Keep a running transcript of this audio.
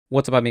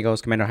What's up,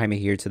 amigos? Commander Jaime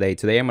here today.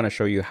 Today I'm going to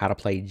show you how to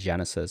play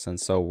Genesis, and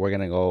so we're going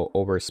to go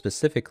over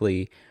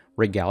specifically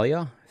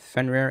Regalia,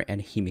 Fenrir,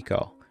 and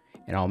Himiko.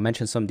 And I'll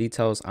mention some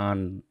details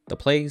on the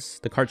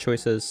plays, the card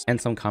choices, and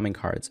some common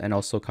cards, and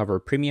also cover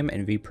premium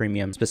and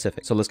V-premium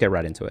specific. So let's get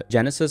right into it.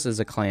 Genesis is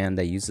a clan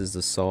that uses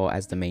the soul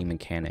as the main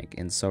mechanic,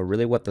 and so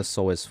really what the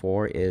soul is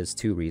for is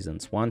two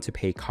reasons. One, to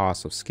pay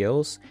cost of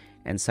skills,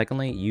 and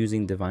secondly,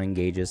 using divine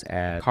gauges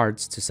as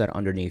cards to set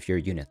underneath your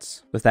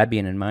units. With that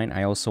being in mind,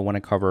 I also want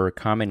to cover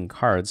common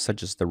cards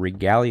such as the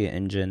Regalia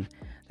Engine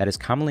that is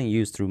commonly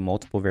used through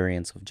multiple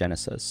variants of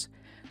Genesis.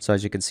 So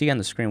as you can see on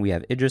the screen, we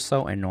have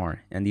Idriso and Norn,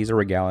 and these are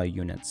Regalia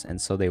units,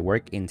 and so they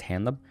work in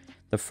tandem.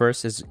 The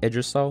first is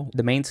Idriso.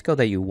 The main skill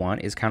that you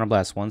want is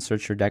Counterblast 1,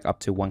 search your deck up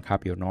to 1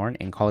 copy of Norn,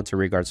 and call it to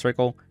Regard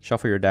Circle,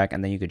 shuffle your deck,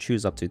 and then you can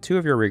choose up to 2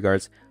 of your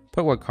Regards,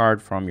 put one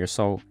card from your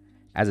soul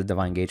as a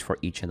divine gauge for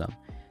each of them.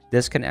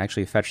 This can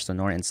actually fetch the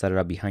Norn and set it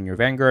up behind your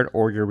Vanguard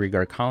or your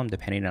Regard column,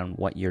 depending on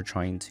what you're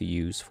trying to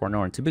use for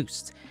Norn to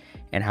boost.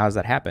 And how does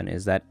that happen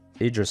is that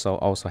Idriso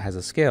also has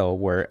a skill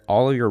where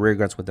all of your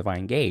Regards with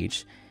Divine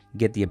Gauge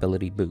get the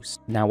ability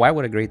boost. Now, why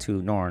would a grade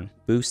 2 Norn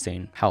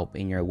boosting help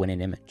in your winning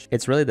image?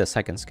 It's really the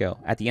second skill.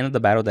 At the end of the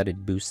battle that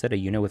it boosted a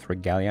unit with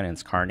Regalia and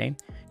its card name,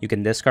 you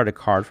can discard a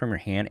card from your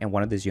hand and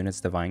one of these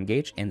units Divine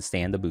Gauge and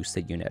stand the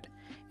boosted unit.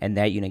 And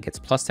that unit gets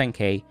plus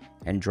 10k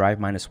and drive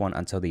 -1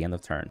 until the end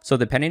of turn. So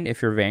depending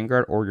if your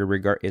Vanguard or your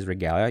Regard is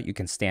Regalia, you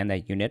can stand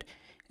that unit.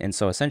 And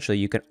so essentially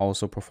you can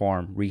also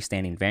perform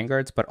restanding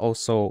Vanguards, but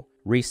also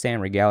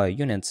restand Regalia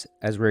units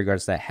as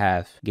Regards that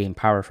have gain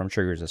power from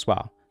triggers as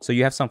well. So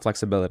you have some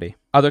flexibility.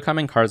 Other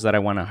common cards that I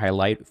want to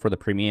highlight for the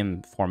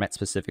premium format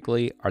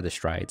specifically are the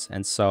strides.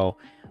 And so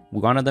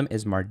one of them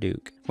is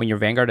Marduk. When your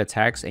Vanguard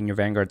attacks and your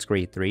Vanguard's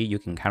grade 3, you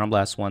can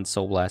Counterblast 1,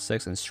 Soul Blast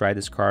 6, and stride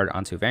this card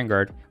onto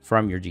Vanguard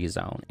from your G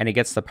zone. And it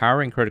gets the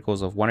power and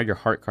criticals of one of your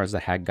heart cards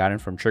that had gotten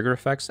from trigger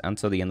effects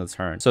until the end of the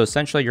turn. So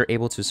essentially you're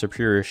able to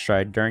superior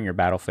stride during your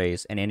battle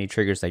phase, and any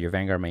triggers that your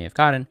Vanguard may have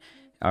gotten,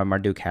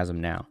 Marduk has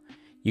them now.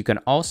 You can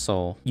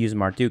also use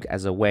Marduk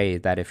as a way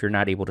that if you're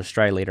not able to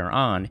stride later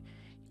on,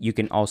 you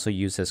can also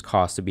use his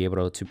cost to be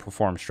able to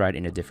perform stride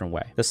in a different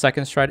way. The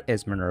second stride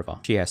is Minerva.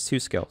 She has 2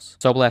 skills.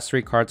 Soul Blast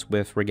 3 cards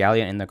with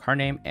Regalia in the card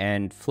name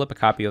and flip a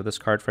copy of this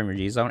card from your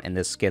G zone, and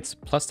this gets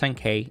plus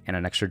 10k and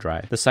an extra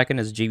drive. The second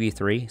is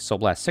GB3. Soul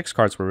Blast 6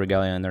 cards with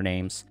Regalia in their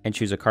names and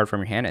choose a card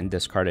from your hand and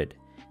discard it.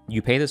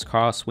 You pay this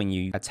cost when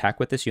you attack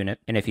with this unit,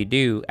 and if you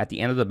do, at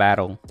the end of the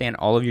battle, stand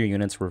all of your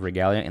units with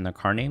Regalia in their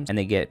card names, and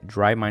they get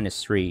drive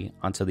 -3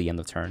 until the end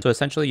of turn. So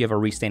essentially you have a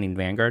restanding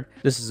Vanguard.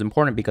 This is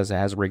important because it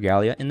has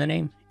Regalia in the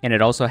name, and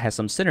it also has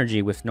some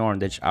synergy with Norn,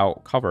 which I'll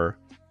cover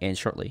in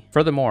shortly.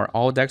 Furthermore,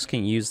 all decks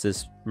can use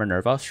this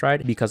Minerva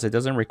stride because it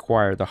doesn't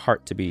require the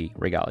heart to be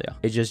Regalia.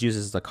 It just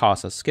uses the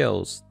cost of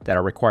skills that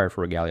are required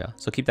for Regalia,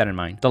 so keep that in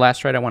mind. The last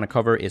stride I want to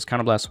cover is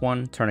Counterblast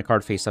 1, turn a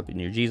card face up in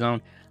your G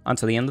zone.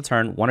 Until the end of the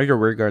turn, one of your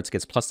Regards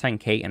gets plus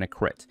 10k and a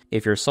crit.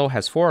 If your soul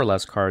has 4 or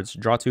less cards,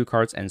 draw 2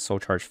 cards and soul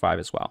charge 5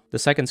 as well. The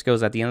second skill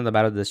is at the end of the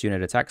battle this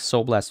unit attacks,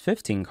 Soul Blast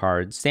 15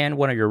 cards, stand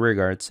one of your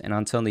Regards, and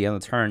until the end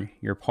of the turn,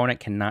 your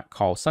opponent cannot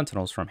call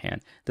Sentinels from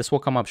hand. This will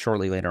come up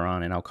shortly later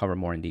on, and I'll cover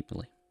more in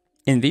deeply.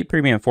 In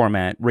V-premium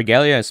format,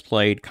 Regalia is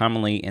played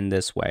commonly in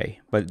this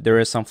way, but there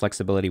is some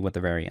flexibility with the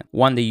variant.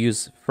 One, they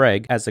use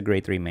Freg as a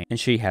grade 3 main, and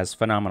she has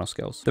phenomenal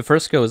skills. The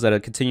first skill is that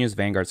it continues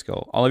Vanguard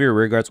skill. All of your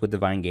Regards with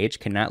Divine Gauge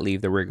cannot leave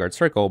the Regard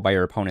circle by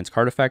your opponent's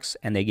card effects,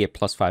 and they get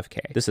plus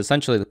 5k. This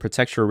essentially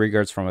protects your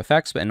Regards from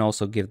effects, and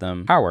also give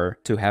them power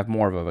to have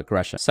more of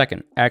aggression.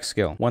 Second, Axe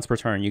skill. Once per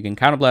turn, you can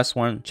Counterblast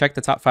 1, check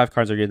the top 5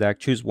 cards of your deck,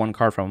 choose 1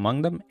 card from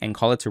among them, and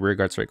call it to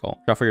Regard circle.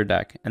 Shuffle your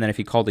deck, and then if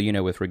you call the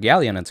unit with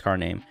Regalia in its card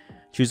name,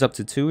 choose up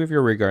to 2 of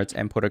your Regards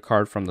and put a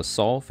card from the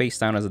soul face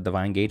down as a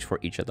divine gauge for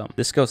each of them.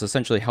 This skill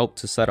essentially help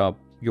to set up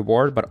your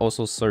board, but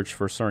also search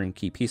for certain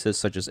key pieces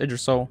such as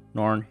Idriso,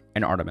 Norn,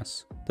 and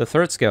Artemis. The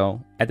third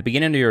skill, at the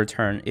beginning of your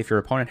turn, if your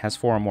opponent has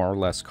 4 or more or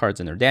less cards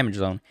in their damage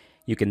zone,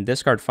 you can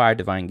discard 5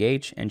 divine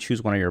gauge and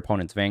choose one of your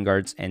opponent's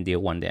Vanguards and deal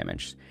 1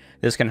 damage.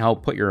 This can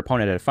help put your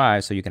opponent at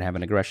 5 so you can have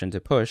an aggression to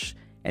push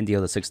and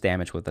deal the 6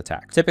 damage with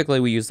attack. Typically,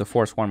 we use the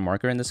Force 1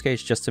 marker in this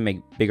case just to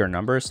make bigger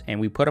numbers, and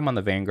we put them on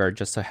the Vanguard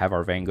just to have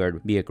our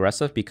Vanguard be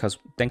aggressive because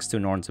thanks to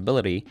Norn's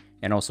ability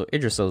and also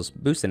Idriso's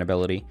boosting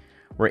ability,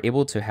 we're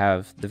able to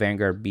have the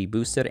Vanguard be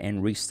boosted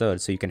and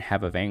restood so you can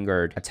have a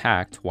Vanguard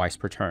attack twice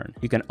per turn.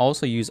 You can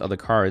also use other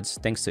cards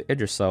thanks to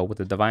Idriso with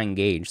the Divine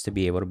Gauge to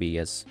be able to be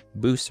as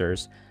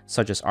boosters,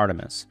 such as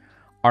Artemis.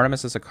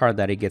 Artemis is a card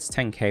that it gets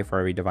 10k for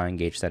every divine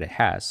gauge that it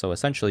has, so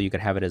essentially you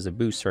could have it as a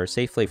booster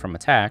safely from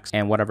attacks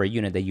and whatever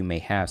unit that you may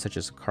have, such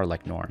as a card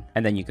like Norn.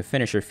 And then you can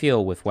finish your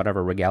field with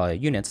whatever Regalia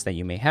units that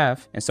you may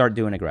have and start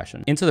doing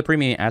aggression. Into the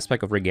premium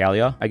aspect of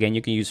Regalia, again,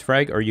 you can use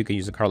Freg or you can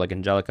use a card like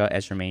Angelica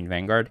as your main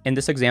Vanguard. In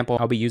this example,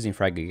 I'll be using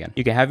Freg again.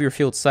 You can have your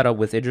field set up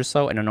with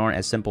Idriso and a Norn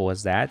as simple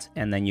as that,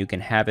 and then you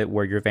can have it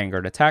where your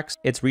Vanguard attacks,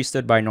 it's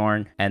restood by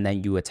Norn, and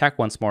then you attack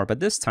once more,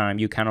 but this time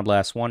you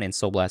Counterblast 1 and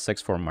Soul Blast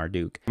 6 for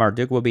Marduk.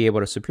 Marduk will be able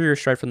to superior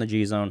strike from the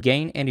G zone,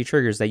 gain any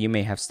triggers that you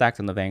may have stacked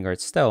on the Vanguard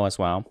still as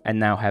well, and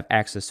now have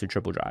access to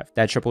triple drive.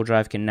 That triple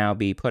drive can now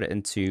be put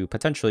into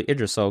potentially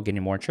Idrisil,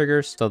 getting more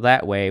triggers, so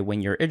that way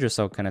when your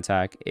Idrisil can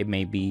attack, it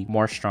may be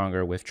more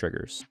stronger with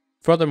triggers.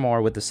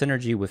 Furthermore, with the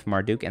synergy with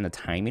Marduk and the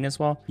timing as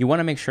well, you want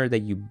to make sure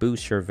that you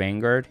boost your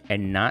Vanguard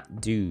and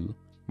not do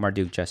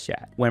Marduk just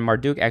yet. When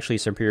Marduk actually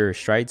superior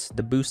strikes,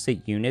 the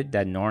boosted unit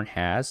that Norn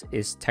has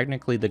is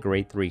technically the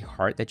grade 3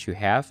 heart that you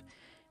have.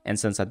 And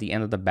since at the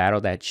end of the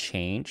battle that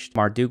changed,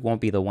 Marduk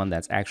won't be the one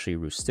that's actually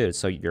roosted,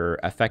 so your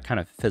effect kind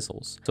of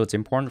fizzles. So it's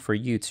important for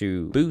you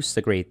to boost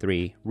the grade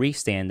 3,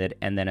 restand it,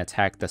 and then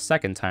attack the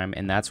second time,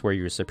 and that's where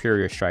your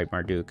superior strike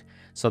Marduk.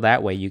 So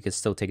that way you can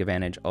still take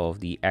advantage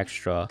of the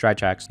extra drive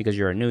checks because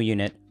you're a new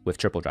unit with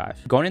triple drive.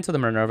 Going into the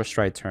Minerva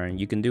strike turn,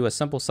 you can do a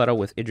simple setup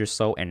with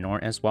Idrisil and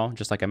Norn as well,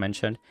 just like I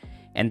mentioned.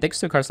 And thanks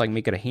to cards like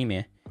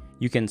Mikadahime,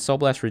 you can Soul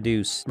Blast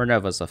reduce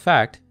Minerva's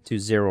effect to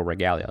 0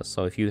 Regalia.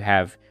 So if you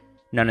have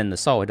none in the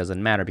soul, it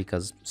doesn't matter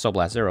because Soul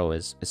Blast 0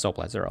 is Soul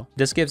Blast 0.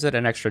 This gives it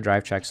an extra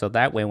drive check, so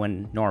that way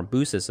when Norn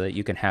boosts it,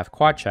 you can have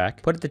quad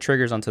check, put the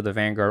triggers onto the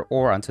Vanguard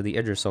or onto the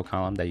Idrisil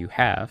column that you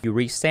have. You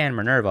restand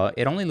Minerva,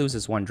 it only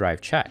loses 1 drive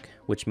check,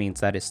 which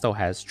means that it still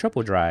has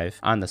triple drive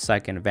on the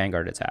second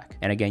Vanguard attack.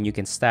 And again, you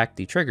can stack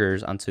the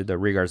triggers onto the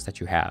regards that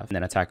you have and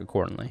then attack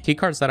accordingly. Key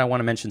cards that I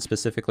want to mention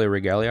specifically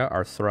Regalia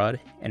are Thrud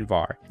and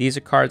Var. These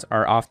cards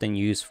are often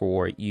used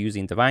for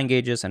using divine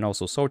gauges and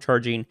also soul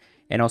charging,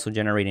 and also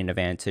generating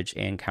advantage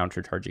and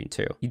counter charging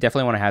too. You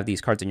definitely want to have these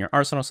cards in your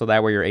arsenal so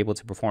that way you're able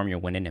to perform your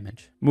winning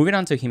image. Moving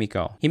on to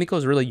Himiko. Himiko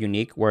is really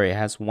unique where it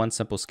has one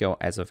simple skill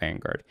as a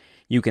Vanguard.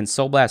 You can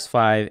Soul Blast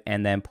 5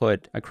 and then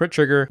put a crit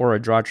trigger or a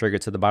draw trigger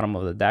to the bottom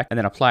of the deck and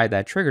then apply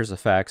that trigger's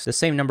effects the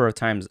same number of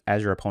times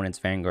as your opponent's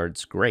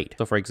Vanguard's grade.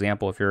 So for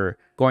example, if you're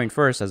going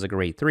first as a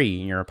grade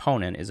 3 and your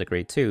opponent is a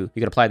grade 2, you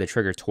can apply the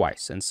trigger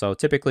twice. And so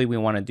typically we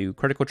want to do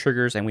critical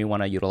triggers and we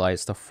want to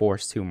utilize the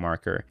Force 2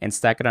 marker and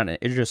stack it on an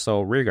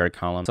Idrisil rearguard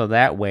column so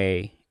that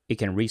way it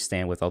can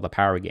restand with all the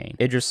power gain.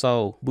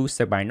 Idrisil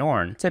boosted by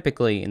Norn,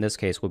 typically in this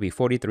case will be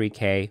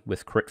 43k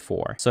with crit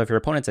 4. So if your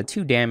opponent's at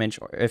 2 damage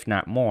or if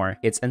not more,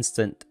 it's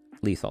instant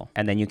lethal,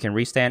 and then you can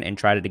restand and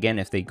try it again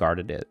if they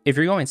guarded it. If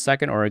you're going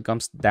second or it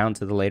comes down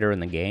to the later in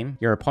the game,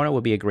 your opponent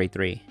will be a grade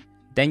 3.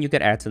 Then you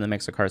could add to the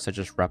mix of cards such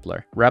as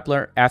Repler.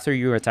 Repler, after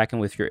you're attacking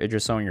with your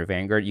Idrisil and your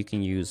Vanguard, you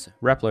can use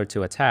Repler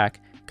to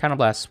attack,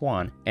 Counterblast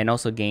Swan, and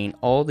also gain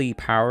all the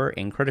power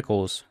and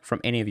criticals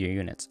from any of your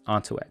units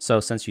onto it.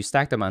 So since you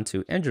stack them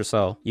onto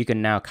Idrisil, you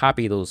can now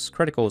copy those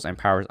criticals and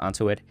powers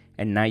onto it,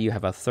 and now you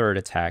have a third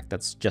attack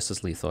that's just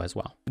as lethal as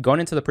well. Going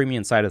into the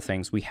premium side of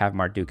things, we have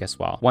Marduk as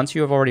well. Once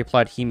you have already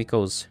applied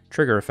Himiko's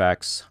trigger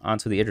effects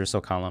onto the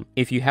Idrisil column,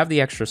 if you have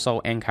the extra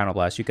soul and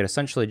counterblast, you could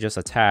essentially just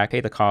attack, pay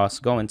the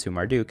cost, go into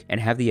Marduk,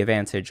 and have the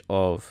advantage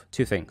of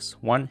 2 things.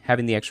 One,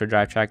 having the extra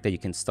drive track that you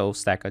can still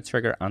stack a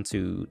trigger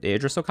onto the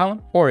Idrisil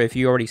column, or if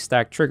you already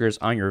stack triggers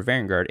on your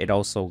Vanguard, it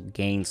also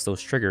gains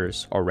those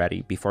triggers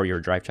already before your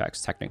drive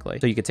checks technically.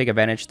 So you can take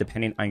advantage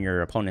depending on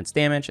your opponent's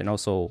damage and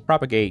also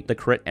propagate the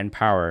crit and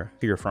power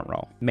to your front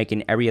row,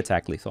 making every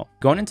attack lethal.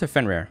 Going into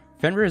Fenrir.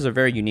 Fenrir is a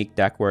very unique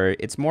deck where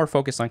it's more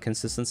focused on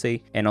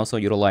consistency and also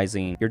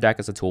utilizing your deck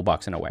as a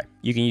toolbox in a way.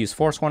 You can use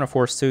Force 1 or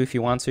Force 2 if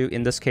you want to.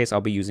 In this case,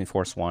 I'll be using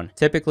Force 1.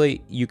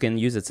 Typically, you can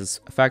use its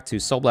effect to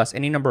Soul Blast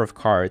any number of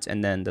cards,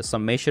 and then the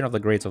summation of the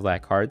grades of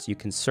that cards, you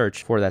can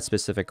search for that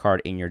specific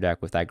card in your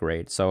deck with that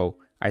grade. So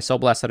I Soul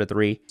Blasted a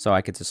 3, so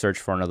I get to search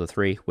for another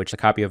 3, which is a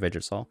copy of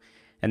Idrisil.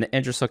 And the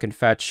Idrisil can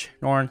fetch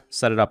Norn,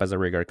 set it up as a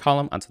rearguard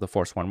column onto the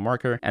Force 1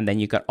 marker, and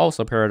then you could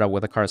also pair it up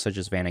with a card such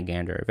as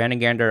Vanagander.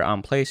 Vanagander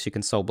on place, you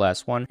can Soul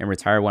Blast 1 and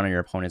retire 1 on your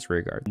opponent's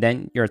rearguard.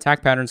 Then your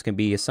attack patterns can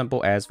be as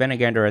simple as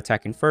Vanagander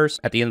attacking first.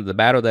 At the end of the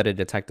battle that it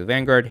attacked the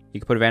Vanguard, you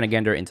can put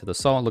Vanagander into the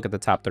soul, look at the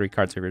top 3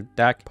 cards of your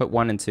deck, put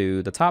 1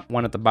 into the top,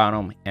 1 at the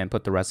bottom, and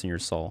put the rest in your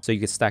soul. So you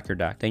can stack your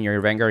deck. Then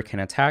your Vanguard can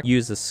attack,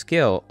 use the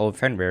skill of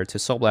Fenrir to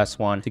Soul Blast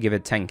 1 to give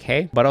it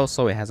 10k, but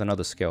also it has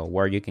another skill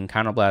where you can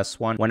Counterblast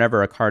 1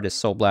 whenever a card is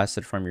Soul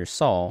Blasted from your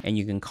soul, and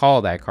you can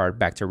call that card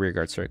back to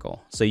rearguard circle.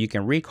 So you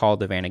can recall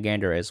the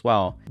Vanagander as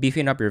well,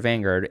 beefing up your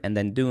Vanguard and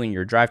then doing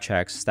your drive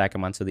checks, stack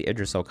them onto the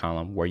Idrisil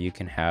column where you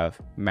can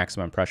have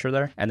maximum pressure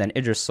there, and then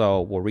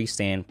Idrisil will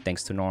restand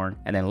thanks to Norn.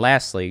 And then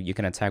lastly, you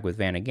can attack with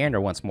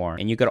Vanagander once more,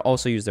 and you could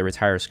also use the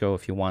retire skill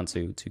if you want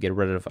to get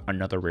rid of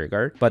another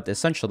rearguard. But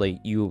essentially,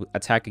 you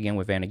attack again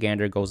with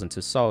Vanagander, goes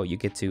into soul, you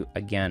get to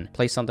again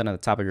place something at the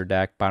top of your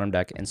deck, bottom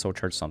deck, and soul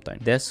charge something.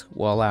 This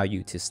will allow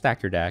you to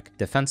stack your deck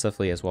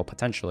defensively as well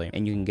potentially,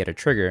 and you can get a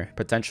trigger,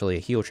 potentially a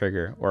heal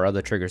trigger, or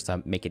other triggers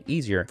to make it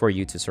easier for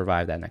you to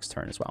survive that next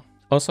turn as well.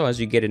 Also, as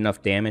you get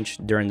enough damage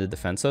during the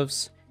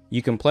defensives,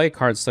 You can play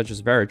cards such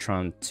as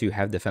Veritron to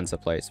have defensive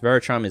plays.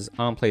 Veritron is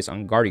on place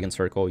on Guardian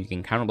Circle. You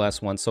can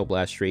counterblast 1 Soul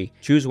Blast tree,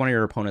 choose one of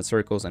your opponent's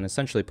circles, and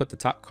essentially put the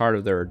top card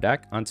of their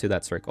deck onto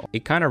that circle.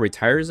 It kind of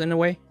retires in a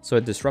way, so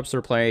it disrupts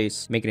their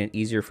plays, making it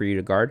easier for you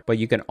to guard, but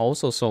you can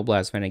also Soul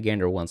Blast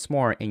Vanguard once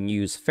more and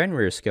use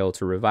Fenrir's skill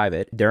to revive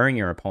it during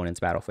your opponent's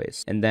battle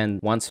phase. And then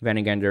once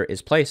Vanguard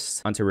is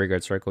placed onto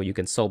rearguard circle, you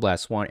can Soul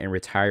Blast 1 and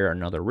retire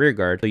another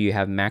rearguard, so you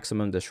have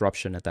maximum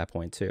disruption at that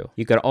point too.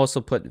 You could also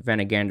put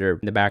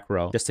Vanguard in the back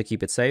row just to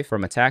keep it safe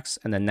from attacks,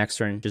 and then next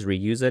turn just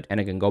reuse it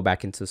and it can go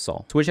back into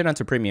Soul. Switch it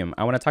onto premium.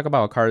 I want to talk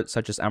about a card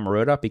such as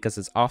Amaruda because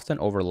it's often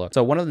overlooked.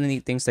 So one of the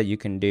neat things that you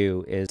can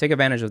do is take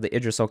advantage of the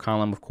Idrisil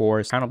column, of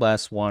course,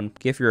 counterblast 1,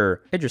 give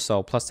your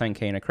Idrisil plus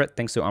 10k and a crit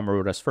thanks to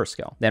Amaruda's first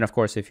skill. Then of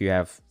course if you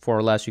have 4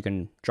 or less, you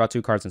can draw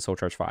 2 cards and Soul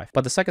Charge 5.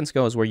 But the second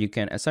skill is where you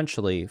can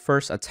essentially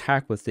first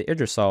attack with the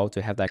Idrisil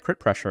to have that crit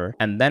pressure,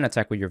 and then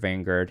attack with your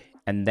Vanguard,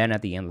 and then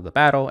at the end of the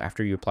battle,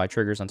 after you apply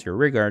triggers onto your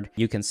rearguard,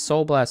 you can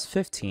Soul Blast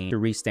 15 to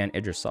restand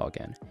Idrisil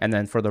again. And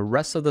then for the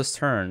rest of this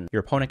turn,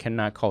 your opponent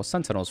cannot call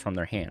Sentinels from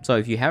their hand. So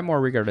if you have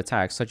more rearguard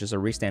attacks, such as a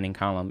restanding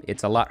column,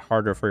 it's a lot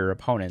harder for your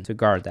opponent to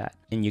guard that.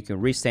 And you can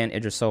restand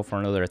Idrisil for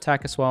another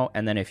attack as well.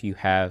 And then if you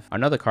have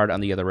another card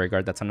on the other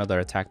rearguard, that's another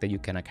attack that you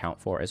can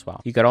account for as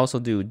well. You could also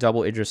do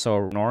double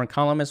Idrisil Norn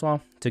column as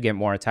well to get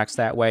more attacks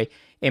that way.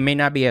 It may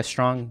not be as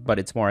strong, but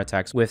it's more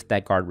attacks with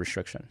that guard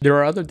restriction. There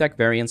are other deck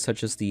variants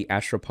such as the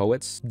Astral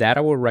Poets that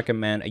I would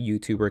recommend a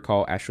YouTuber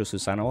called Astral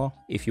Susanoo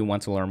if you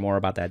want to learn more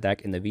about that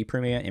deck in the V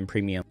Premium and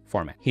Premium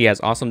format. He has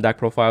awesome deck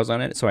profiles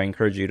on it, so I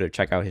encourage you to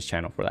check out his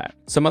channel for that.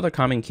 Some other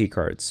common key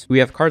cards. We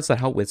have cards that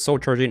help with soul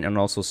charging and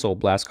also soul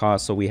blast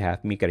cost. So we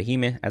have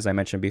Himiko, as I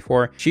mentioned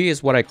before. She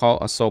is what I call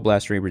a soul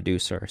blast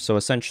reducer. So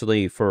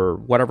essentially for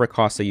whatever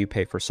cost that you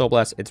pay for soul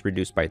blast, it's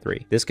reduced by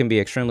 3. This can be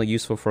extremely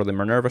useful for the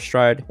Minerva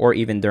stride or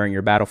even during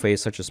your battle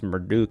phase such as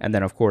Marduk, and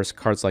then of course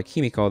cards like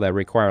Himiko that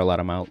require a lot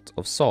amount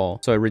of soul,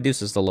 so it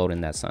reduces the load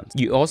in that sense.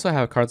 You also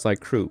have cards like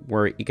Kroot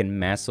where you can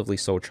massively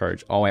soul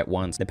charge all at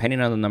once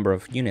depending on the number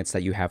of units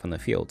that you have on the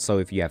field. So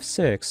if you have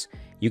 6,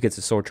 you get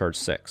to soul charge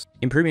 6.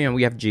 In premium,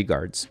 we have G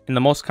guards, and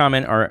the most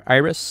common are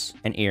Iris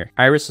and Ear.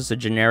 Iris is a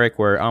generic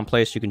where on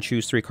place you can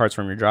choose 3 cards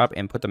from your drop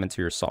and put them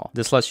into your soul.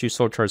 This lets you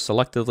soul charge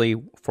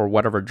selectively for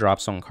whatever drop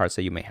zone cards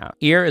that you may have.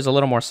 Ear is a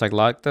little more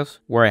selective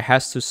where it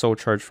has to soul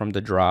charge from the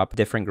drop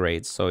different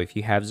grades. So if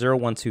you have 0,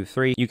 1, 2,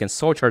 3, you can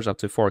soul charge up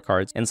to 4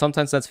 cards, and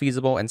sometimes that's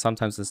feasible and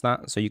sometimes it's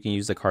not, so you can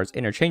use the cards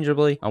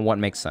interchangeably on what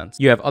makes sense.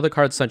 You have other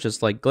cards such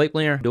as like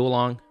Gleipnir,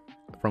 Duolong,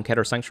 from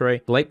Keter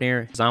Sanctuary.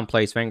 Gleipnir is on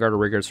place, Vanguard or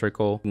Rearguard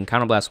Circle. You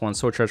can counterblast 1,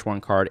 soul charge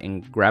 1 card,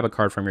 and grab a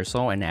card from your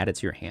soul and add it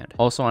to your hand.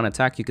 Also on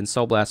attack, you can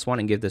soul blast 1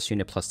 and give this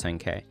unit plus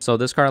 10k. So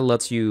this card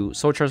lets you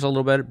soul charge a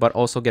little bit, but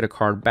also get a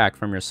card back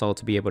from your soul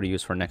to be able to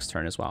use for next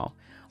turn as well,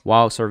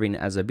 while serving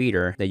as a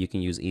beater that you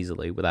can use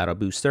easily without a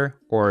booster,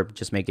 or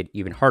just make it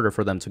even harder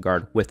for them to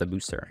guard with a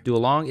booster.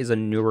 Duolong is a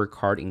newer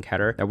card in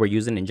Keter that we're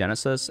using in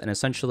Genesis, and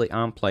essentially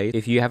on play,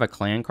 if you have a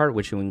clan card,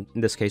 which in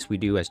this case we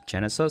do as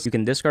Genesis, you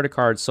can discard a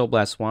card, soul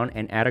blast 1,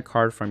 and add a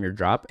card from your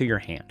drop to your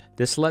hand.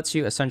 This lets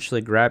you essentially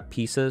grab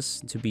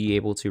pieces to be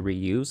able to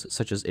reuse,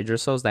 such as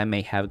Idrisils that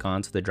may have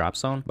gone to the drop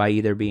zone by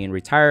either being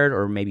retired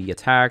or maybe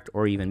attacked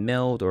or even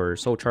milled or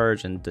soul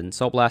charged and then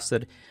soul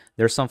blasted.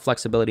 There's some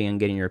flexibility in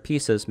getting your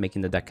pieces,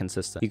 making the deck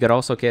consistent. You could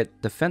also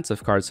get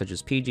defensive cards such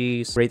as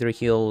PGs, Wraither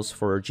Heals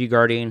for G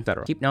Guarding,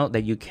 etc. Keep note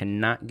that you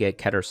cannot get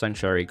Keter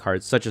Sanctuary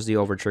cards such as the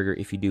Overtrigger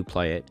if you do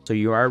play it, so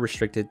you are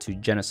restricted to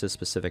Genesis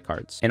specific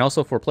cards. And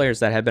also for players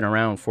that have been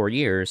around for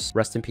years,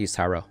 rest in peace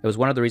Tahro. It was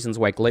one of the reasons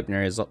why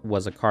Gleipnir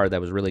was a card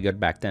that was really good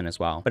back then as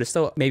well. But it's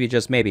still, maybe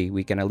just maybe,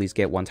 we can at least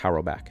get 1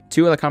 Tahro back.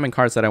 2 of the common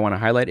cards that I want to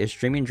highlight is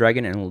Dreaming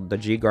Dragon and the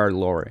G Guard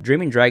Lore.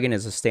 Dreaming Dragon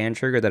is a stand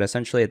trigger that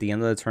essentially at the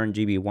end of the turn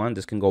GB1,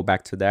 this can go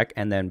back to deck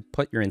and then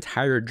put your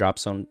entire drop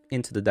zone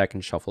into the deck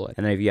and shuffle it.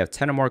 And then if you have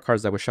 10 or more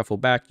cards that will shuffle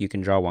back, you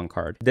can draw 1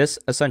 card. This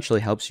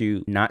essentially helps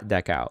you not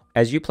deck out.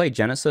 As you play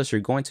Genesis, you're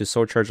going to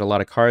soul charge a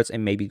lot of cards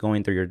and maybe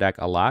going through your deck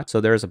a lot,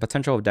 so there is a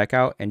potential of deck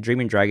out, and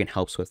Dreaming Dragon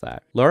helps with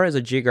that. Laura is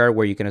a G guard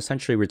where you can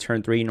essentially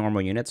return 3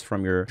 normal units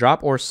from your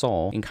drop or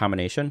soul in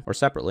combination or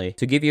separately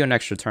to give you an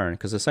extra turn,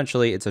 because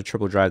essentially it's a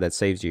triple drive that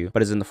saves you,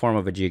 but is in the form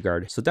of a G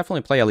guard. So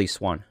definitely play at least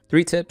 1.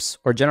 3 tips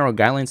or general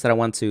guidelines that I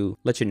want to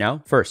let you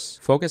know.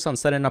 First, focus on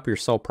setting up your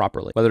soul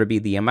properly, whether it be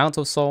the amount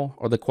of soul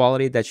or the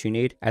quality that you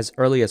need as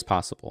early as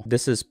possible.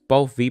 This is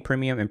both V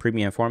Premium and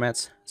Premium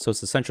formats, so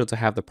it's essential to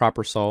have the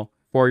proper soul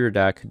for your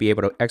deck, be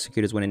able to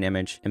execute his winning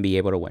image and be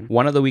able to win.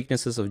 One of the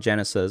weaknesses of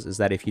Genesis is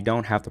that if you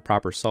don't have the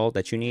proper soul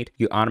that you need,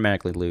 you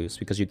automatically lose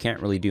because you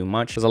can't really do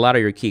much, because a lot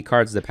of your key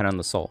cards depend on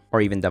the soul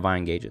or even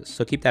divine gauges,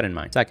 so keep that in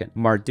mind. Second,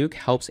 Marduk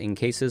helps in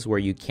cases where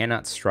you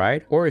cannot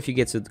stride or if you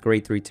get to the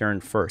grade 3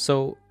 turn first.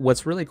 So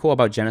what's really cool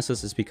about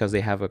Genesis is because they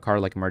have a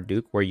card like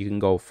Marduk where you can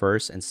go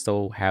first and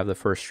still have the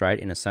first stride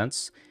in a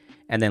sense,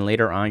 and then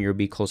later on you'll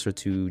be closer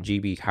to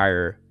GB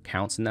higher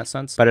counts in that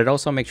sense, but it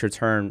also makes your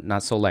turn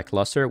not so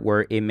lackluster,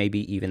 where it may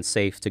be even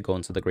safe to go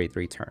into the grade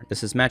 3 turn.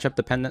 This is matchup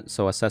dependent,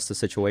 so assess the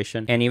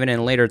situation. And even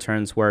in later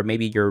turns where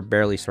maybe you're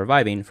barely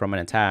surviving from an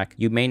attack,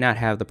 you may not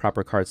have the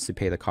proper cards to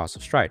pay the cost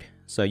of stride.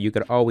 So you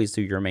could always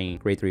do your main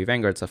grade 3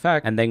 Vanguard's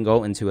effect and then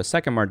go into a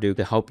second Marduk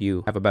to help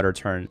you have a better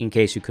turn in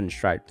case you couldn't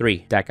stride. 3.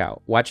 Deck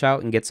out. Watch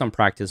out and get some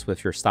practice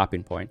with your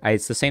stopping point.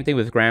 It's the same thing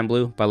with Grand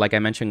Blue, but like I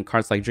mentioned,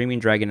 cards like Dreaming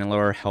Dragon and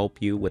Lower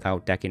help you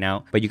without decking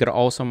out, but you could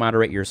also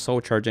moderate your soul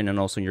charging and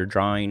also your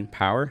drawing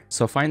power.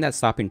 So find that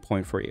stopping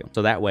point for you,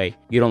 so that way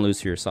you don't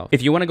lose to yourself.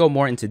 If you want to go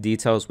more into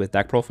details with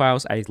deck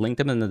profiles, I linked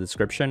them in the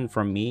description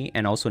from me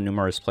and also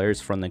numerous players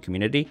from the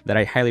community that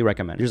I highly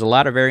recommend. There's a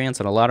lot of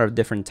variants and a lot of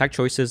different tech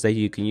choices that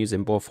you can use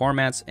in both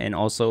formats and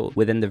also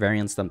within the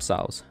variants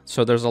themselves.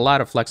 So there's a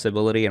lot of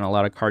flexibility and a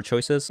lot of card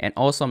choices, and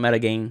also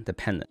metagame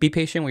dependent. Be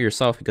patient with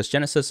yourself because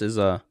Genesis is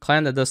a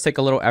clan that does take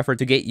a little effort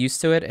to get used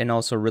to it and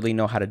also really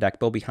know how to deck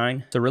build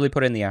behind. So really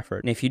put in the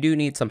effort. And if you do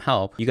need some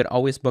help, you could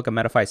always book a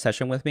Metafy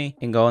session with me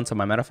and go into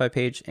my Metafy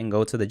page and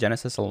go to the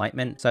Genesis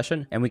alignment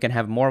session, and we can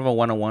have more of a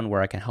one-on-one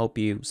where I can help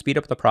you speed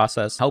up the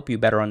process, help you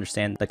better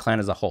understand the clan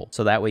as a whole.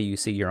 So that way you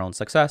see your own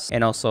success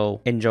and also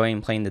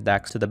enjoying playing the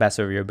decks to the best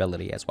of your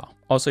ability as well.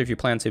 Also, if you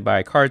plan to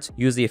buy cards,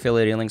 use the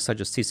affiliated links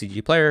such as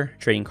TCG Player,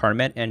 Trading Card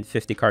Mint, and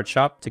 50 Card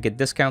Shop to get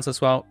discounts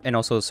as well, and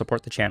also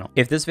support the channel.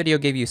 If this video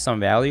gave you some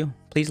value,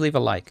 please leave a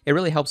like. It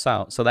really helps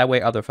out, so that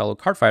way other fellow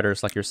card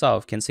fighters like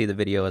yourself can see the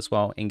video as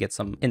well and get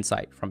some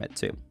insight from it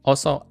too.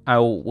 Also, I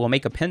will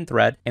make a pin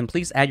thread, and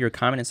please add your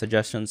comment and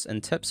suggestions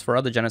and tips for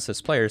other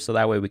Genesis players, so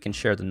that way we can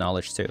share the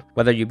knowledge too.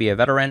 Whether you be a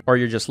veteran or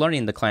you're just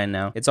learning the clan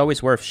now, it's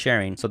always worth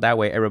sharing, so that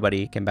way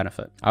everybody can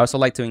benefit. I also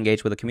like to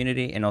engage with the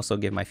community and also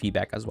give my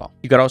feedback as well.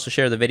 You could also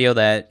share the video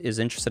that is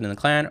interested in the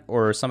clan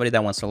or somebody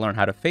that wants to learn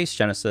how to face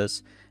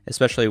Genesis,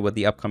 especially with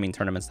the upcoming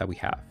tournaments that we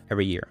have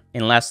every year.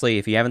 And lastly,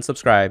 if you haven't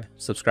subscribed,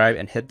 subscribe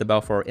and hit the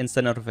bell for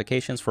instant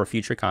notifications for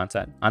future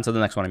content. On to the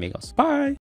next one, amigos. Bye!